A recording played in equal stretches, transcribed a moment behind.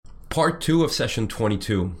Part 2 of session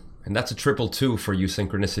 22, and that's a triple 2 for you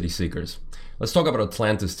synchronicity seekers. Let's talk about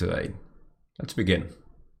Atlantis today. Let's begin.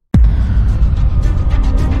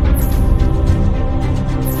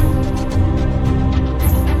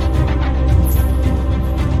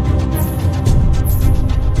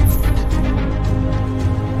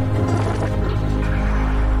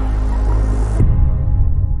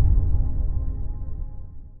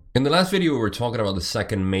 In the last video, we were talking about the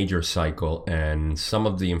second major cycle and some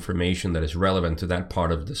of the information that is relevant to that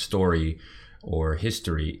part of the story or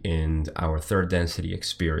history in our third density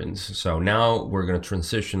experience. So now we're going to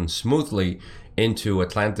transition smoothly into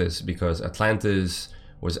Atlantis, because Atlantis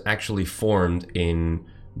was actually formed in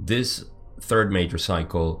this third major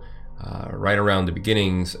cycle right around the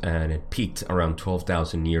beginnings, and it peaked around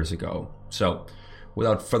 12,000 years ago. So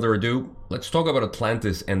without further ado, let's talk about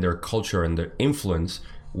Atlantis and their culture and their influence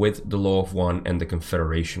with the Law of One and the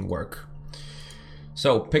Confederation work.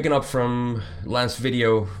 So picking up from last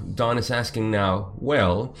video, Don is asking now,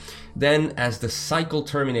 well, then as the cycle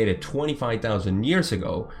terminated 25,000 years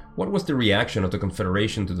ago, what was the reaction of the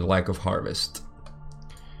Confederation to the lack of harvest?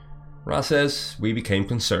 Ra says, we became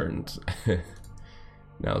concerned.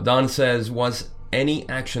 Now Don says, was any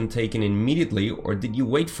action taken immediately or did you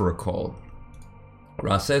wait for a call?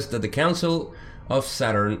 Ra says that the Council of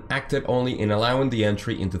Saturn acted only in allowing the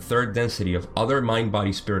entry into third density of other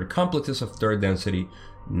mind-body-spirit complexes of third density,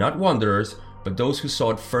 not wanderers, but those who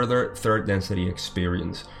sought further third density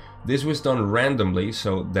experience. This was done randomly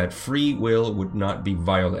so that free will would not be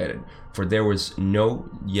violated, for there was not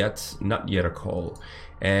yet a call.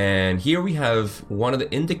 And here we have one of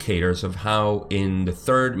the indicators of how in the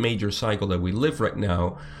third major cycle that we live right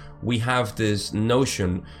now, we have this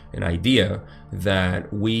notion, an idea,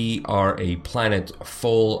 that we are a planet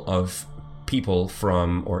full of people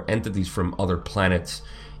from, or entities from other planets,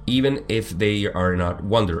 even if they are not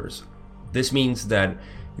wanderers. This means that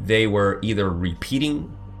they were either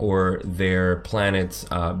repeating or their planets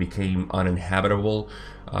became uninhabitable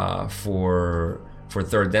for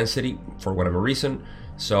third density for whatever reason.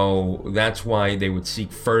 So that's why they would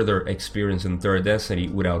seek further experience in third density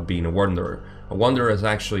without being a wanderer. A wanderer is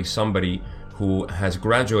actually somebody who has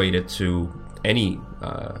graduated to any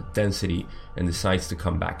density and decides to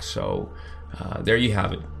come back. So there you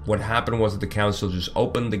have it. What happened was that the council just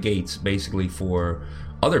opened the gates basically for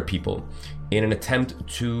other people in an attempt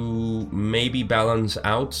to maybe balance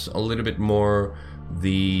out a little bit more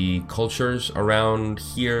the cultures around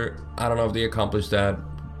here. I don't know if they accomplished that.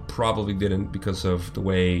 Probably didn't, because of the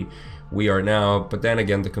way we are now. But then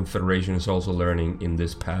again, the Confederation is also learning in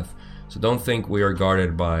this path. So don't think we are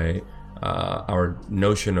guarded by our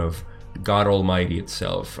notion of God Almighty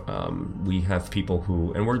itself. We have people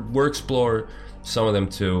who, and we'll explore some of them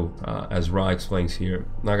too, as Ra explains here.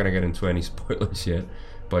 Not going to get into any spoilers yet,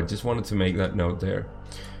 but just wanted to make that note there.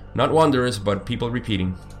 Not wanderers, but people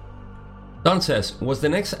repeating. Don says, was the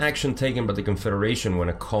next action taken by the Confederation when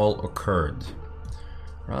a call occurred?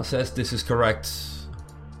 Ra says, this is correct.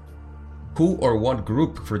 Who or what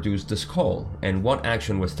group produced this call, and what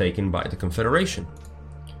action was taken by the Confederation?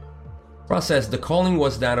 Ra says the calling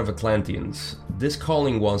was that of Atlanteans. This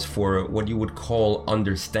calling was for what you would call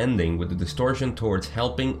understanding, with the distortion towards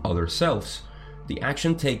helping other selves. The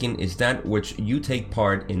action taken is that which you take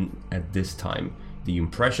part in at this time, the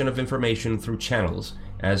impression of information through channels,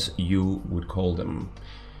 as you would call them.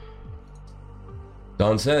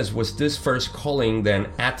 Don says, was this first calling then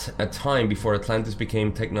at a time before Atlantis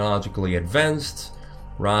became technologically advanced?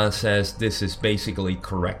 Ra says this is basically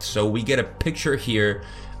correct. So we get a picture here.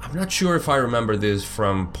 I'm not sure if I remember this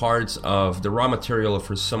from parts of the raw material or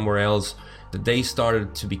from somewhere else, that they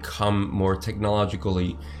started to become more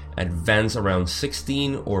technologically advanced around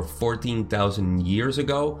 16 or 14,000 years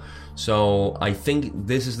ago. So I think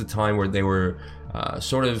this is the time where they were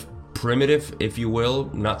sort of primitive, if you will,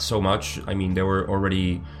 not so much. I mean, they were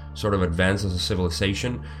already sort of advanced as a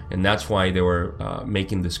civilization, and that's why they were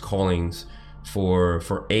making these callings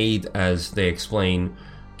for aid, as they explain,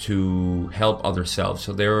 to help other selves.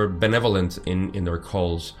 So they were benevolent in their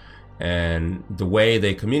calls, and the way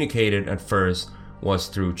they communicated at first was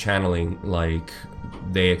through channeling, like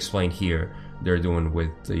they explain here they're doing with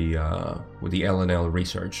the LNL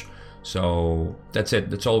research. So that's it.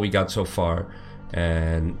 That's all we got so far.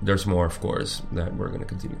 And there's more, of course, that we're going to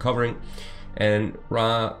continue covering. And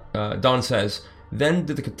Don says, then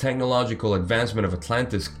did the technological advancement of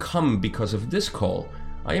Atlantis come because of this call?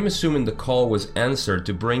 I am assuming the call was answered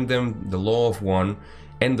to bring them the Law of One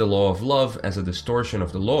and the Law of Love as a distortion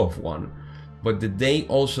of the Law of One. But did they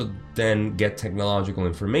also then get technological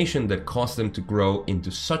information that caused them to grow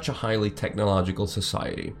into such a highly technological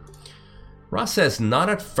society? Ra says not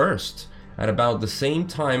at first. At about the same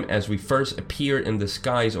time as we first appeared in the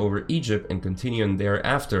skies over Egypt and continuing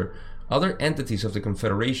thereafter, other entities of the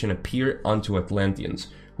Confederation appeared unto Atlanteans,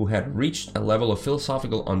 who had reached a level of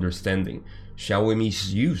philosophical understanding, shall we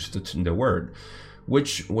misuse the word,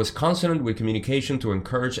 which was consonant with communication to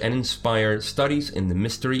encourage and inspire studies in the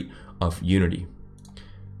mystery of unity.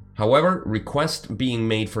 However, requests being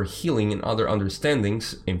made for healing and other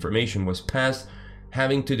understandings, information was passed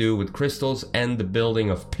having to do with crystals and the building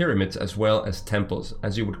of pyramids as well as temples,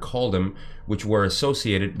 as you would call them, which were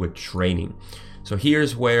associated with training. So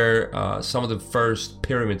here's where some of the first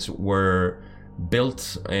pyramids were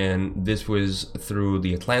built, and this was through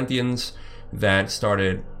the Atlanteans that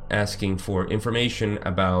started asking for information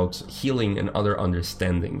about healing and other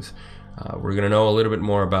understandings. We're going to know a little bit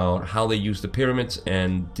more about how they used the pyramids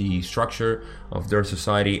and the structure of their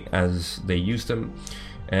society as they used them.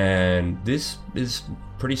 And this is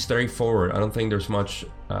pretty straightforward. I don't think there's much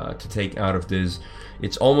to take out of this.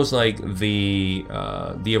 It's almost like the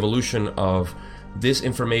evolution of this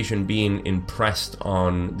information being impressed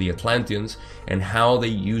on the Atlanteans and how they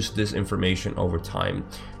used this information over time.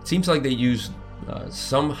 It seems like they used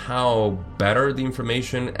somehow better the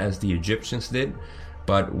information as the Egyptians did,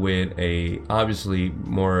 but with a obviously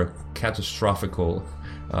more catastrophical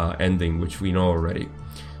ending, which we know already.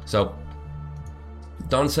 So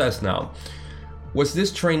Don says now, was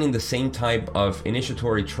this training the same type of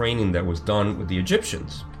initiatory training that was done with the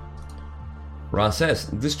Egyptians? Ra says,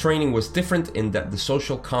 this training was different in that the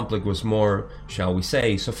social conflict was more, shall we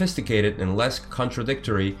say, sophisticated and less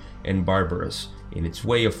contradictory and barbarous in its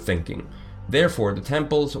way of thinking. Therefore, the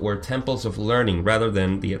temples were temples of learning rather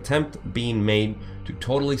than the attempt being made to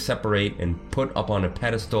totally separate and put up on a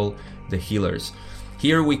pedestal the healers.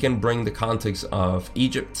 Here we can bring the context of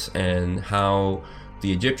Egypt and how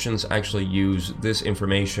the Egyptians actually use this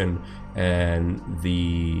information and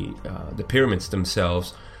the pyramids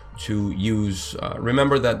themselves to use.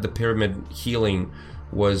 Remember that the pyramid healing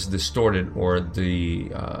was distorted, or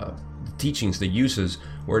the teachings, the uses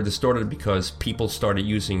were distorted because people started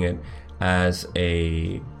using it as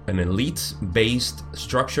an elite-based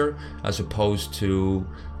structure as opposed to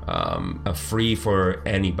a free for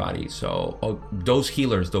anybody. So those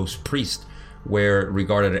healers, those priests, were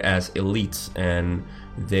regarded as elites, and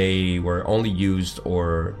they were only used,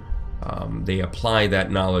 or they applied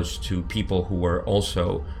that knowledge to people who were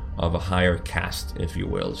also of a higher caste, if you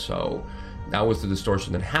will. So that was the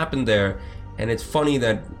distortion that happened there. And it's funny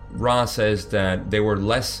that Ra says that they were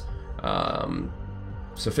less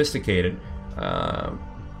sophisticated,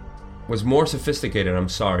 was more sophisticated, I'm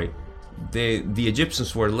sorry. The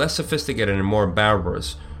Egyptians were less sophisticated and more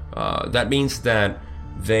barbarous. That means that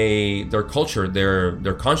their culture,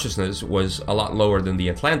 their consciousness was a lot lower than the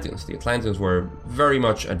Atlanteans. The Atlanteans were very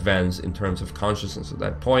much advanced in terms of consciousness at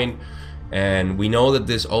that point. And we know that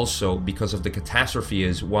this also, because of the catastrophe,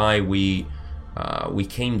 is why we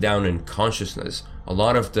came down in consciousness. A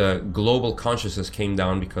lot of the global consciousness came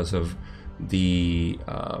down because of the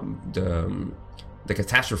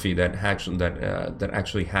catastrophe that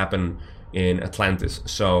actually happened in Atlantis.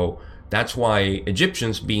 So that's why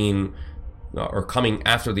Egyptians being or coming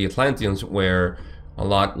after the Atlanteans were a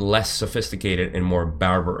lot less sophisticated and more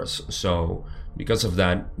barbarous. So because of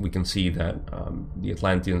that, we can see that the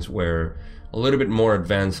Atlanteans were a little bit more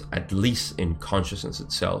advanced, at least in consciousness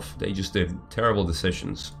itself. They just did terrible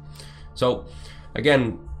decisions. So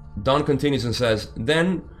again, Don continues and says,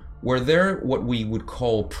 then were there what we would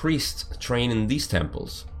call priests trained in these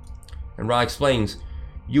temples? And Ra explains,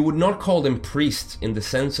 you would not call them priests in the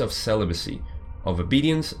sense of celibacy, of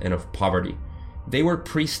obedience, and of poverty. They were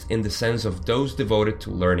priests in the sense of those devoted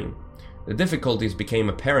to learning. The difficulties became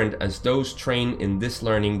apparent as those trained in this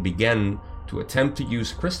learning began to attempt to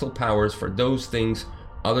use crystal powers for those things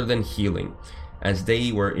other than healing, as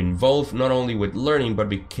they were involved not only with learning but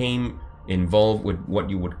became involved with what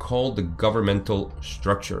you would call the governmental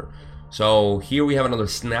structure. So here we have another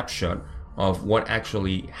snapshot of what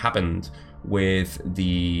actually happened with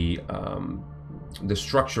the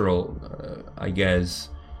structural,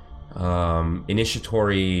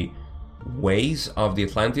 initiatory ways of the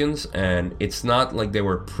Atlanteans. And it's not like they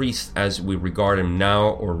were priests as we regard them now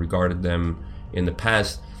or regarded them in the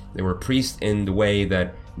past. They were priests in the way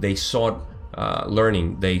that they sought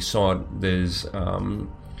learning. They sought this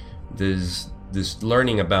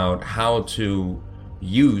learning about how to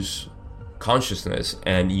use consciousness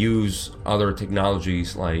and use other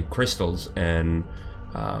technologies like crystals and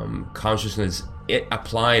consciousness. It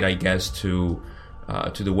applied, I guess, to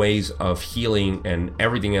the ways of healing and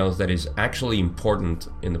everything else that is actually important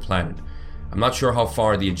in the planet. I'm not sure how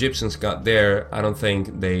far the Egyptians got there. I don't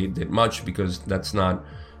think they did much, because that's not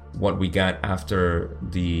what we got after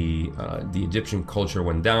the Egyptian culture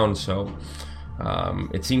went down. So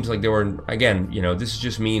it seems like they were, again, this is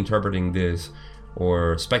just me interpreting this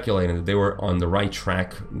or speculating that they were on the right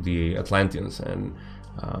track, the Atlanteans, and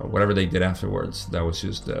whatever they did afterwards, that was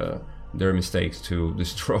just their mistakes to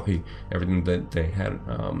destroy everything that they had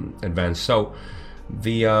advanced. So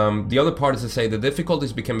the other part is to say the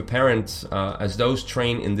difficulties became apparent as those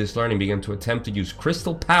trained in this learning began to attempt to use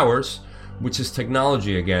crystal powers, which is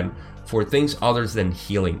technology again, for things other than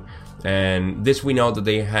healing. And this, we know that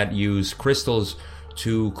they had used crystals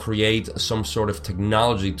to create some sort of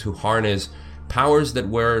technology to harness powers that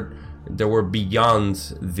were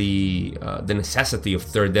beyond the necessity of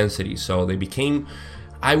third density. So they became,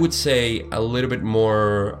 I would say, a little bit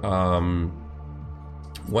more,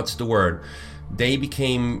 what's the word? They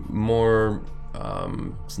became more,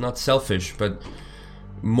 it's not selfish, but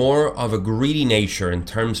more of a greedy nature in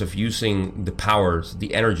terms of using the powers,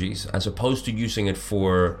 the energies, as opposed to using it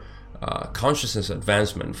for consciousness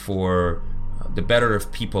advancement, for the better of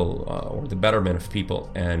people, or the betterment of people.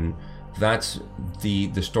 And that's the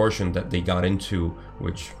distortion that they got into,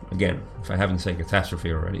 which, again, if I haven't said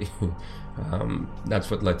catastrophe already,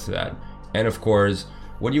 that's what led to that. And of course,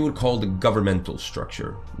 what you would call the governmental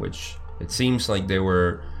structure, which it seems like they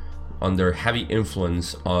were under heavy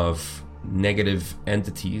influence of negative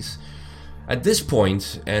entities. At this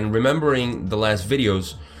point, and remembering the last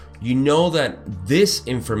videos, you know that this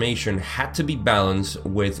information had to be balanced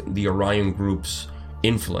with the Orion Group's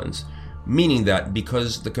influence. Meaning that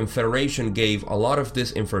because the Confederation gave a lot of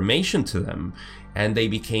this information to them and they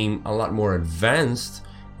became a lot more advanced,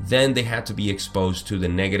 then they had to be exposed to the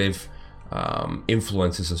negative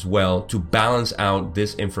influences as well to balance out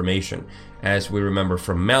this information. As we remember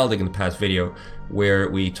from Maldek in the past video, where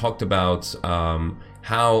we talked about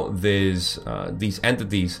how these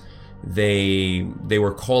entities, they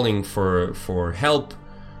were calling for help,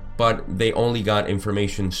 but they only got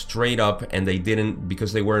information straight up, and they didn't,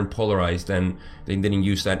 because they weren't polarized, and they didn't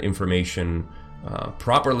use that information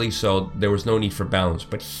properly, so there was no need for balance.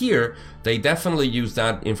 But here, they definitely used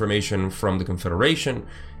that information from the Confederation,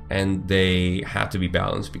 and they had to be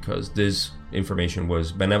balanced because this information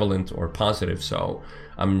was benevolent or positive. So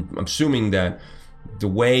I'm assuming that the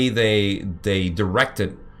way they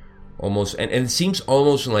directed almost, and it seems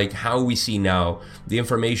almost like how we see now the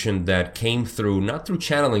information that came through, not through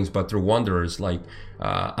channelings, but through wanderers like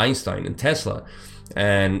Einstein and Tesla,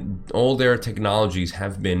 and all their technologies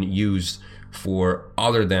have been used for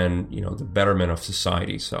other than, the betterment of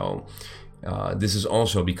society. So this is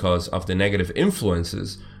also because of the negative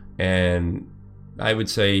influences, and I would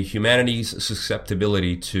say humanity's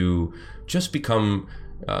susceptibility to just become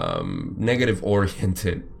negative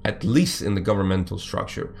oriented, at least in the governmental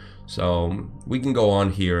structure. So we can go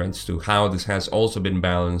on here as to how this has also been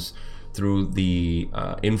balanced through the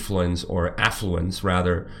influence, or affluence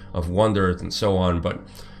rather, of wanderers and so on. But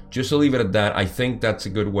just to leave it at that, I think that's a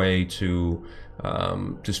good way to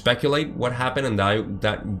speculate what happened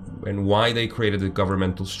and why they created the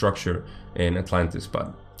governmental structure in Atlantis.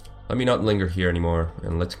 But let me not linger here anymore,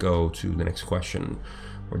 and let's go to the next question,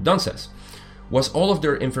 where Don says, was all of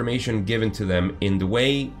their information given to them in the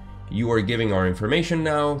way you are giving our information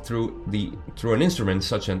now, through an instrument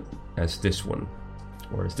such as this one,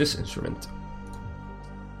 or as this instrument?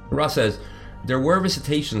 Ra says, there were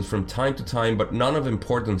visitations from time to time, but none of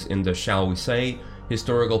importance in the, shall we say,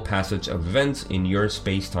 historical passage of events in your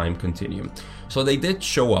space-time continuum. So they did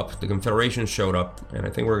show up, the Confederation showed up, and I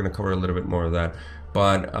think we're going to cover a little bit more of that,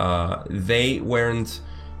 but they weren't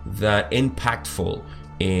that impactful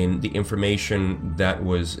in the information that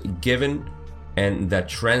was given and that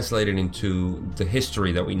translated into the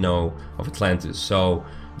history that we know of Atlantis. So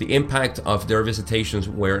the impact of their visitations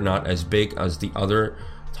were not as big as the other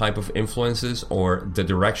type of influences, or the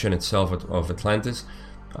direction itself of Atlantis.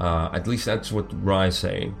 At least that's what Ra is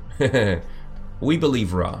saying. We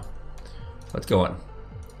believe Ra. Let's go on.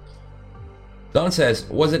 Don says,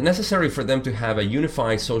 was it necessary for them to have a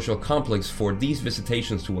unified social complex for these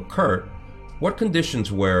visitations to occur? What conditions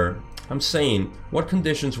were necessary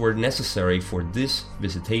for these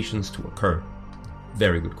visitations to occur?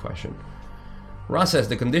 Very good question. Ra says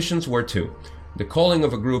the conditions were two: the calling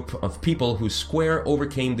of a group of people whose square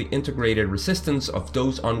overcame the integrated resistance of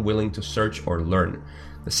those unwilling to search or learn.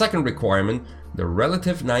 The second requirement, the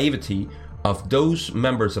relative naivety of those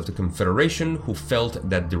members of the Confederation who felt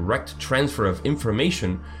that direct transfer of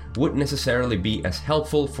information would necessarily be as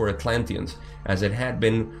helpful for Atlanteans as it had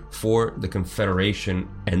been for the Confederation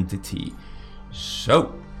entity.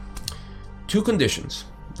 So, two conditions.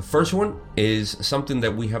 The first one is something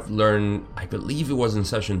that we have learned, I believe it was in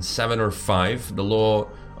session 7 or 5, the law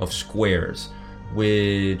of squares,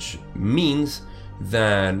 which means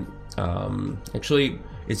that actually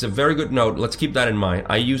it's a very good note. Let's keep that in mind.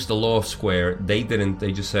 I used the law of square. They didn't.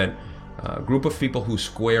 They just said a group of people whose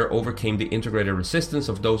square overcame the integrated resistance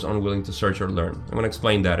of those unwilling to search or learn. I'm going to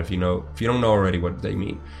explain that if you don't know already what they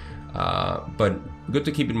mean. But good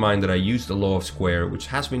to keep in mind that I used the law of square, which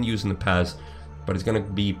has been used in the past, but it's going to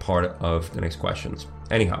be part of the next questions.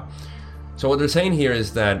 Anyhow, so what they're saying here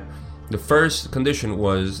is that the first condition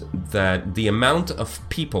was that the amount of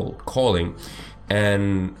people calling,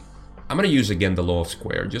 and I'm going to use again the law of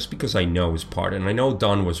square just because I know is part, and I know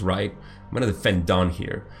Don was right. I'm going to defend Don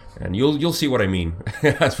here, and you'll see what I mean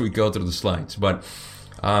as we go through the slides. But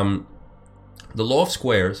the law of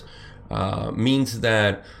squares means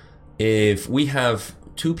that if we have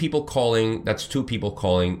 2 people calling, that's 2 people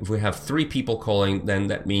calling. If we have 3 people calling, then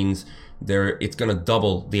that means it's going to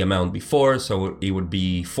double the amount before, so it would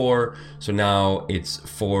be 4. So now it's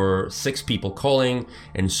 6 people calling,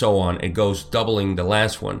 and so on. It goes doubling the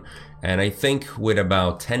last one. And I think with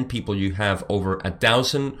about 10 people, you have over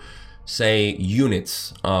 1,000, say,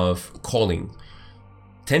 units of calling.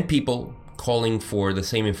 10 people calling for the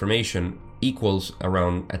same information equals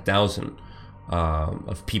around 1,000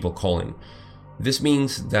 of people calling. This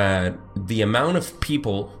means that the amount of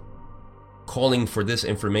people calling for this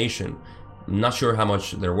information, I'm not sure how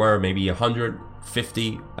much there were, maybe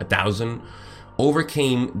 150, 1,000,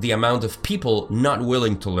 overcame the amount of people not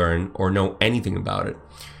willing to learn or know anything about it.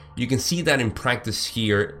 You can see that in practice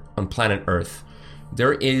here on planet Earth.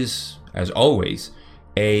 There is, as always,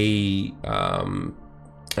 an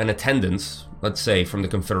attendance, let's say from the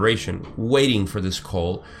Confederation, waiting for this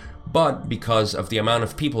call. But because of the amount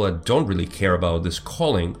of people that don't really care about this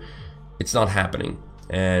calling, it's not happening.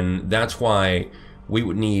 And that's why we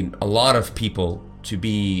would need a lot of people to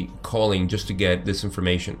be calling just to get this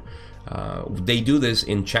information. They do this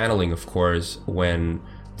in channeling, of course, when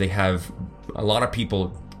they have a lot of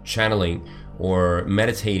people channeling or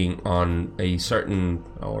meditating on a certain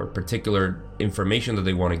or particular information that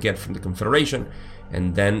they want to get from the Confederation,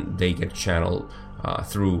 and then they get channeled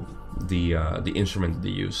through the instrument that they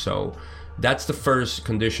use. So that's the first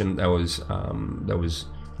condition that was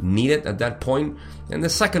needed at that point. And the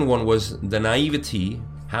second one was the naivety,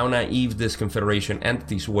 how naive this Confederation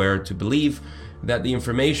entities were to believe that the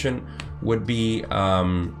information would be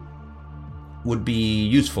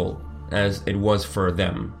useful as it was for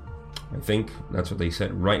them. I think that's what they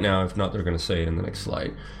said right now. If not, they're going to say it in the next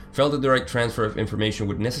slide. Felt that direct transfer of information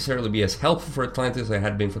would necessarily be as helpful for Atlantis as it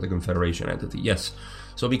had been for the Confederation entity. Yes.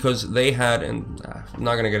 So because they had, and I'm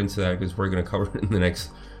not going to get into that because we're going to cover it in the next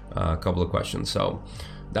couple of questions. So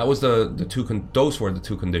that was those were the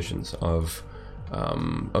 2 conditions of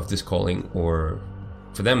this calling, or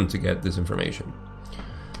for them to get this information.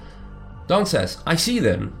 Don says, I see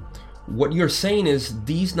then. What you're saying is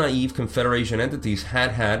these naive Confederation entities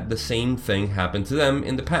had the same thing happen to them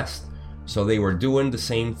in the past. So they were doing the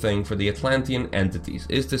same thing for the Atlantean entities.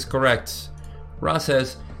 Is this correct? Ra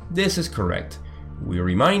says, this is correct. We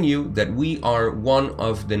remind you that we are one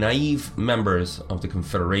of the naive members of the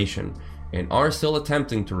Confederation and are still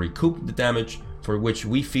attempting to recoup the damage for which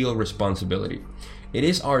we feel responsibility. It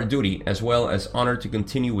is our duty as well as honor to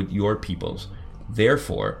continue with your peoples.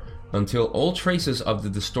 Therefore, until all traces of the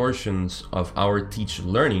distortions of our teach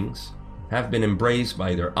learnings have been embraced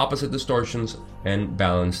by their opposite distortions and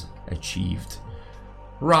balance achieved.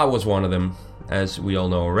 Ra was one of them, as we all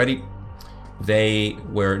know already. They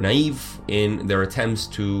were naive in their attempts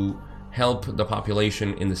to help the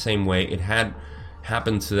population in the same way it had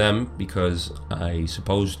happened to them, because I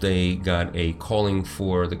suppose they got a calling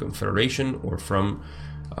for the Confederation, or for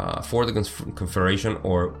the Confederation,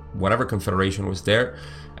 or whatever Confederation was there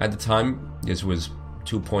at the time. This was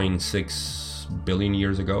 2.6 billion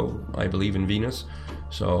years ago, I believe, in Venus.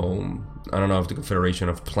 So I don't know if the Confederation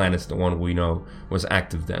of Planets, the one we know, was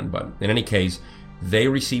active then, but in any case, they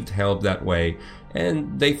received help that way,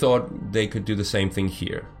 and they thought they could do the same thing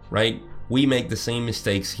here, right? We make the same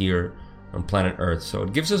mistakes here on planet Earth, so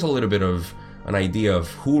it gives us a little bit of an idea of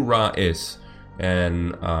who Ra is,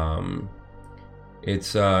 and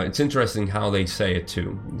it's interesting how they say it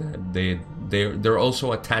too. That they're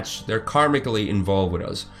also attached, they're karmically involved with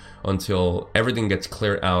us until everything gets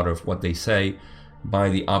cleared out of what they say by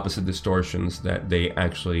the opposite distortions that they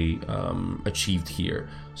actually achieved here.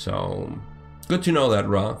 So good to know that,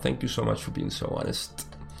 Ra. Thank you so much for being so honest.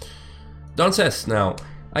 Don says, now,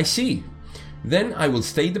 I see. Then I will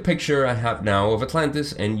state the picture I have now of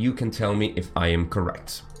Atlantis, and you can tell me if I am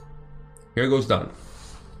correct. Here goes Don.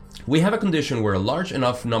 We have a condition where a large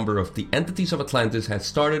enough number of the entities of Atlantis had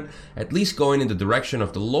started at least going in the direction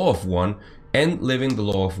of the law of one and living the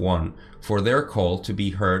law of one for their call to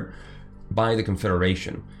be heard by the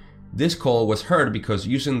Confederation. This call was heard because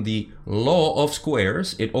using the law of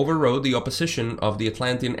squares, it overrode the opposition of the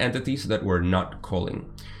Atlantean entities that were not calling.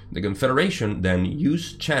 The Confederation then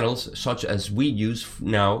used channels such as we use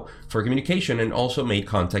now for communication and also made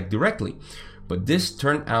contact directly. But this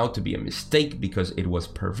turned out to be a mistake because it was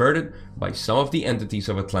perverted by some of the entities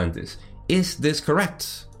of Atlantis. Is this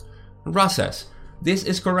correct? Ra says, this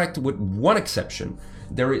is correct with one exception.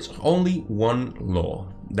 There is only one law,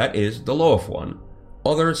 that is the law of one.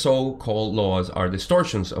 Other so-called laws are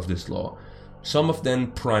distortions of this law, some of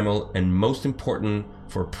them primal and most important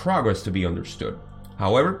for progress to be understood.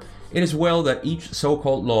 However, it is well that each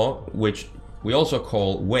so-called law, which we also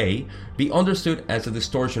call way, be understood as a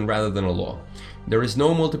distortion rather than a law. There is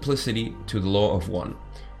no multiplicity to the law of one.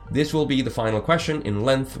 This will be the final question in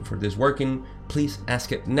length for this working. Please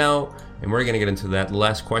ask it now, and we're going to get into that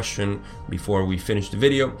last question before we finish the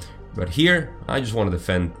video. But here, I just want to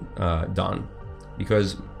defend Don,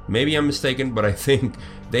 because maybe I'm mistaken, but I think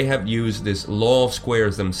they have used this law of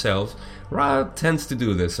squares themselves. Ra tends to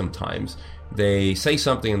do this sometimes. They say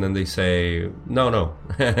something and then they say, no,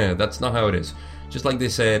 that's not how it is. Just like they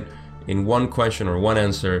said in one question or one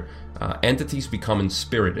answer, entities become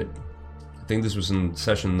inspirited. I think this was in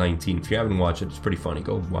session 19. If you haven't watched it, it's pretty funny.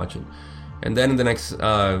 Go watch it. And then in the next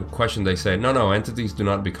question they say, no, entities do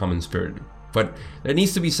not become inspirited. But there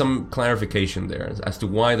needs to be some clarification there as to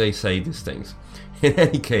why they say these things. In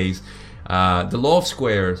any case, the law of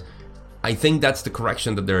squares, I think that's the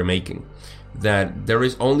correction that they're making. That there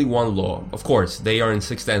is only one law. Of course, they are in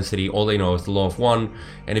 6th density. All they know is the law of one.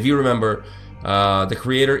 And if you remember, the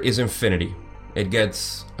creator is infinity. It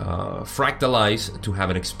gets fractalized to have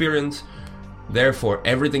an experience. Therefore,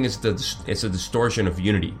 everything is a distortion of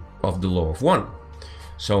unity of the law of one.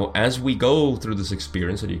 So as we go through this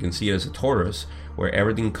experience, and you can see it as a torus, where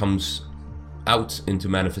everything comes out into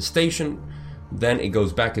manifestation, then it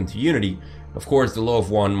goes back into unity. Of course, the law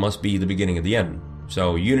of one must be the beginning of the end.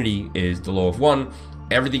 So unity is the law of one.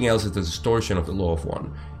 Everything else is the distortion of the law of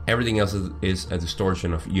one. Everything else is a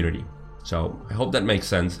distortion of unity. So I hope that makes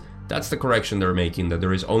sense. That's the correction they're making, that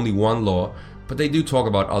there is only one law, but they do talk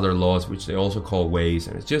about other laws, which they also call ways,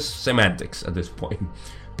 and it's just semantics at this point.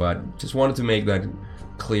 But just wanted to make that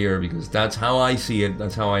clear because that's how I see it,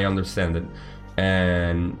 that's how I understand it,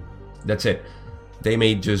 and that's it. They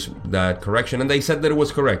made just that correction, and they said that it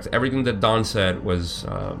was correct. Everything that Don said was,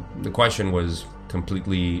 the question was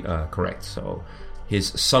completely correct. So his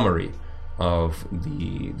summary of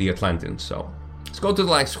the Atlanteans. So let's go to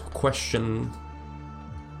the last question,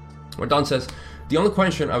 where Don says, the only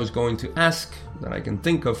question I was going to ask that I can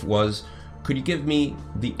think of was, could you give me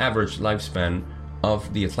the average lifespan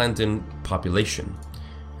of the Atlantean population?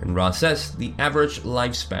 And Ra says, the average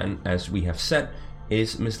lifespan, as we have said,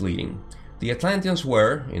 is misleading. The Atlanteans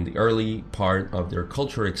were, in the early part of their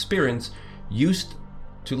cultural experience, used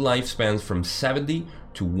to lifespans from 70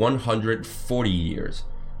 to 140 years.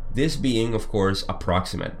 This being, of course,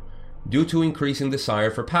 approximate. Due to increasing desire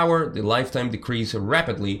for power, the lifetime decreased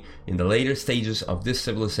rapidly in the later stages of this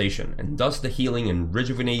civilization, and thus the healing and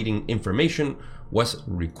rejuvenating information was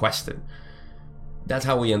requested. That's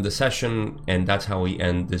how we end the session, and that's how we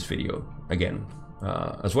end this video again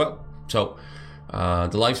as well. So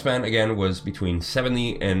the lifespan again was between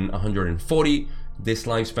 70 and 140. This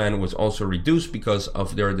lifespan was also reduced because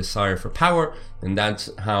of their desire for power, and that's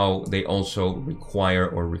how they also require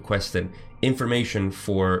or requested information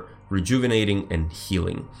for rejuvenating and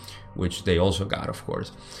healing, which they also got, of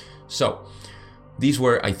course. So these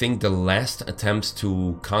were, I think, the last attempts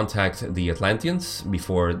to contact the Atlanteans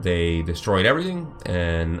before they destroyed everything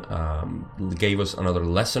and gave us another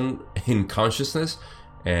lesson in consciousness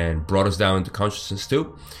and brought us down to consciousness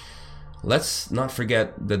too. Let's not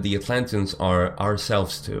forget that the Atlanteans are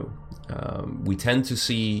ourselves too. We tend to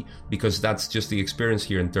see, because that's just the experience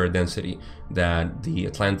here in 3rd density, that the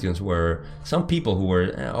Atlanteans were some people who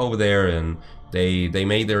were over there and they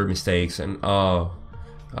made their mistakes and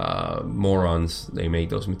morons, they made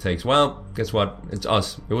those mistakes. Well, guess what? It's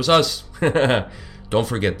us. It was us. Don't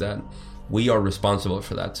forget that. We are responsible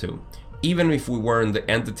for that too. Even if we weren't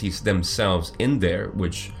the entities themselves in there,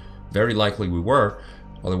 which very likely we were,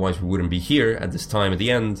 otherwise we wouldn't be here at this time at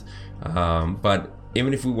the end. But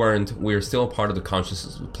even if we weren't, we're still a part of the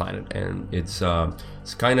consciousness of the planet. And it's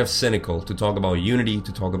kind of cynical to talk about unity,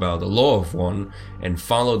 to talk about the law of one, and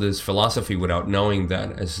follow this philosophy without knowing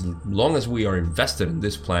that as long as we are invested in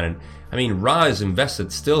this planet, I mean, Ra is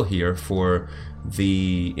invested still here for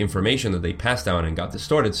the information that they passed down and got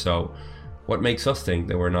distorted. So what makes us think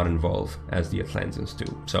that we're not involved as the Atlanteans do?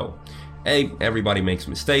 So, everybody makes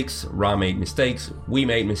mistakes. Ra made mistakes. We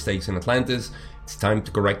made mistakes in Atlantis. It's time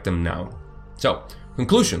to correct them now. So,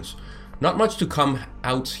 conclusions. Not much to come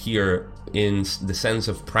out here in the sense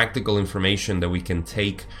of practical information that we can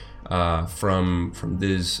take from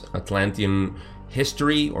this Atlantean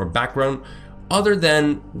history or background, other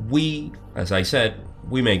than we, as I said,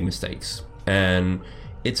 we make mistakes. And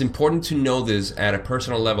it's important to know this at a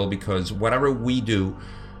personal level, because whatever we do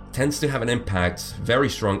tends to have an impact, very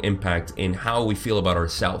strong impact, in how we feel about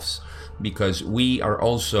ourselves, because we are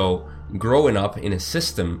also growing up in a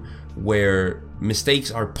system where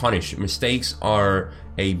mistakes are punished. Mistakes are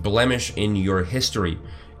a blemish in your history,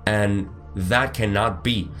 and that cannot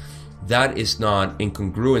be. That is not in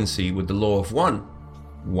congruency with the law of one.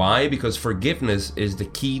 Why? Because forgiveness is the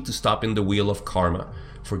key to stopping the wheel of karma.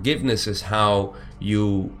 Forgiveness is how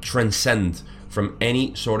you transcend from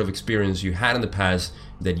any sort of experience you had in the past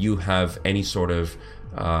that you have any sort of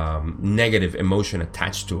negative emotion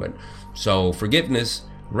attached to it. So forgiveness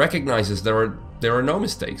recognizes there are no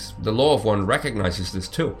mistakes. The law of one recognizes this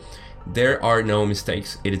too. There are no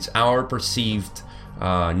mistakes. It is our perceived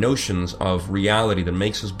notions of reality that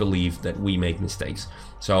makes us believe that we make mistakes.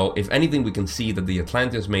 So if anything, we can see that the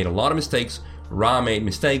Atlanteans made a lot of mistakes. Ra made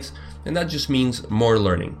mistakes, and that just means more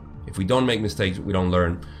learning. If we don't make mistakes, we don't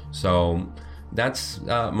learn. So that's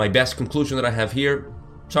my best conclusion that I have here.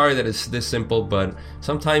 Sorry that it's this simple, but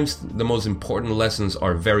sometimes the most important lessons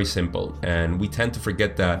are very simple, and we tend to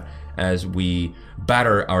forget that as we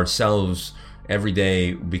batter ourselves every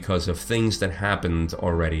day because of things that happened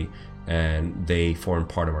already, and they form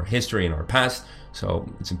part of our history and our past. So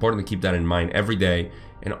it's important to keep that in mind every day,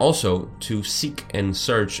 and also to seek and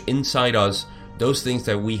search inside us those things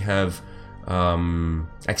that we have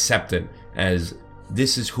accepted as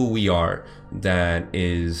this is who we are, that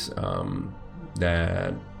is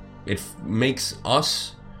that it makes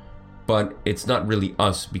us, but it's not really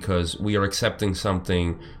us, because we are accepting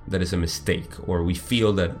something that is a mistake, or we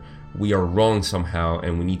feel that we are wrong somehow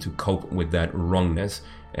and we need to cope with that wrongness,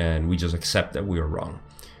 and we just accept that we are wrong.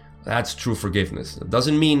 That's true forgiveness. It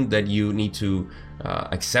doesn't mean that you need to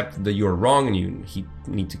accept that you're wrong and you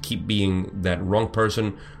need to keep being that wrong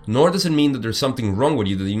person, nor does it mean that there's something wrong with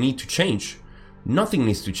you that you need to change. Nothing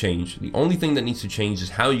needs to change. The only thing that needs to change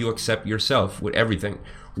is how you accept yourself with everything.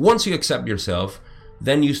 Once you accept yourself,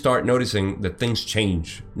 then you start noticing that things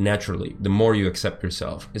change naturally. The more you accept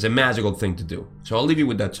yourself. It's a magical thing to do. So I'll leave you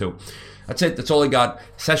with that too. That's it. That's all I got.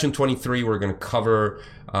 Session 23, we're going to cover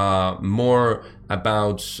more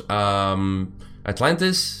about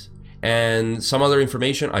Atlantis and some other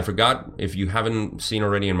information I forgot if you haven't seen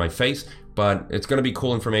already in my face, but it's going to be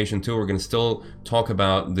cool information too. We're going to still talk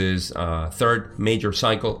about this third major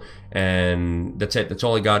cycle, and that's it. That's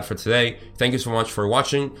all I got for today. Thank you so much for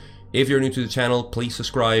watching. If you're new to the channel, please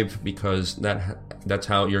subscribe, because that's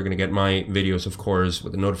how you're going to get my videos, of course,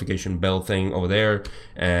 with the notification bell thing over there.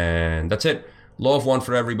 And that's it. Law of one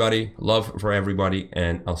for everybody, love for everybody,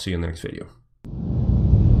 and I'll see you in the next video.